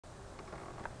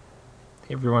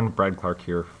Hey everyone, Brad Clark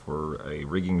here for a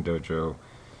Rigging Dojo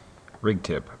rig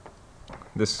tip.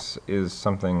 This is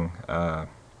something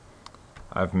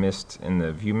I've missed in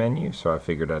the view menu, so I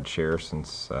figured I'd share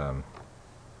since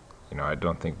I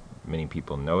don't think many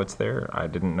people know it's there. I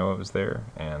didn't know it was there,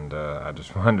 and I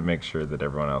just wanted to make sure that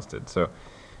everyone else did. So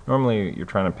normally you're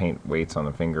trying to paint weights on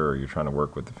the finger, or you're trying to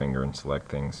work with the finger and select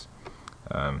things,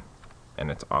 and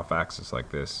it's off axis like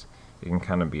this. It can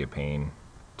kind of be a pain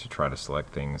to try to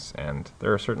select things, and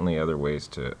there are certainly other ways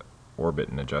to orbit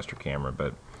and adjust your camera,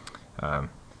 but I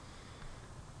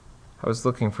was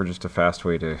looking for just a fast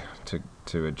way to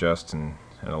adjust and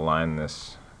align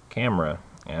this camera,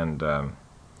 and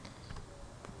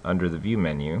under the view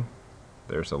menu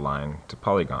there's a line to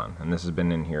Polygon, and this has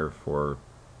been in here for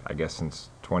I guess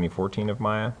since 2014 of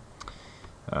Maya.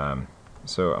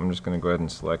 So I'm just going to go ahead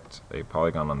and select a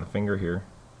polygon on the finger here,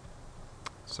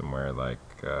 somewhere like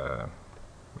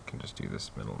we can just do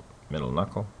this middle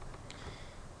knuckle,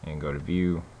 and go to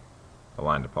view,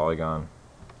 align to polygon,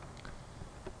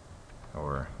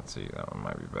 or let's see, that one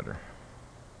might be better.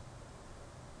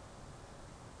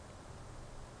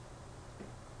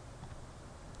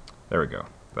 There we go.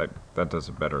 That does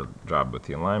a better job with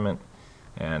the alignment,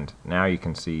 and now you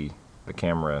can see the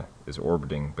camera is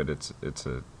orbiting, but it's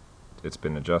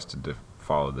been adjusted to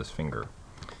follow this finger,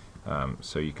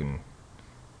 so you can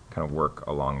kind of work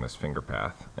along this finger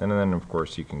path. And then of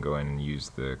course you can go in and use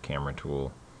the camera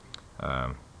tool,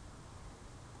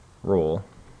 roll,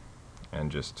 and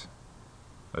just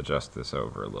adjust this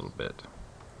over a little bit.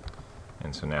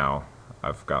 And so now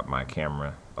I've got my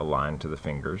camera aligned to the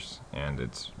fingers, and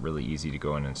it's really easy to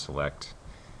go in and select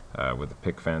with the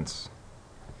pick fence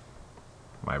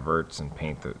my verts and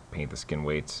paint the skin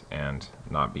weights and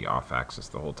not be off axis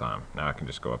the whole time. Now I can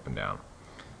just go up and down.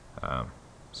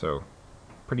 So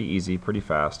pretty easy, pretty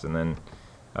fast. And then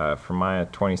for Maya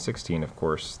 2016, of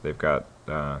course, they've got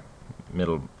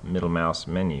middle mouse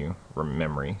menu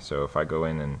memory. So if I go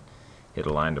in and hit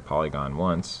align to polygon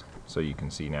once, so you can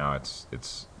see now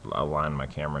it's aligned my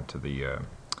camera to the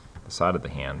side of the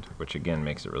hand, which again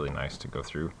makes it really nice to go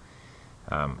through.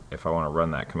 If I want to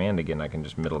run that command again, I can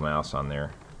just middle mouse on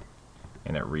there,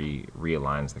 and it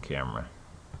realigns the camera.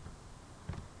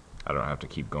 I don't have to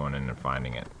keep going in and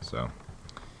finding it. So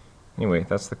anyway,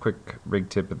 that's the quick rig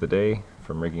tip of the day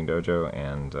from Rigging Dojo,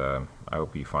 and I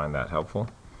hope you find that helpful.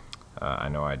 I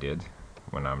know I did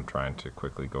when I'm trying to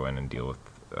quickly go in and deal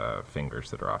with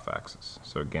fingers that are off axis.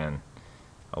 So again,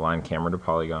 align camera to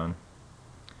polygon,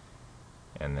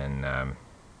 and then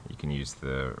you can use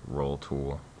the roll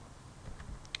tool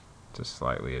to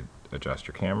slightly adjust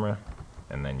your camera,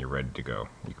 and then you're ready to go.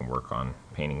 You can work on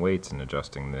painting weights and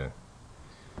adjusting the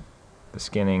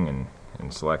skinning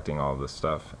and selecting all this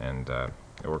stuff, and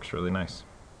it works really nice.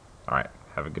 Alright,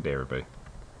 have a good day everybody.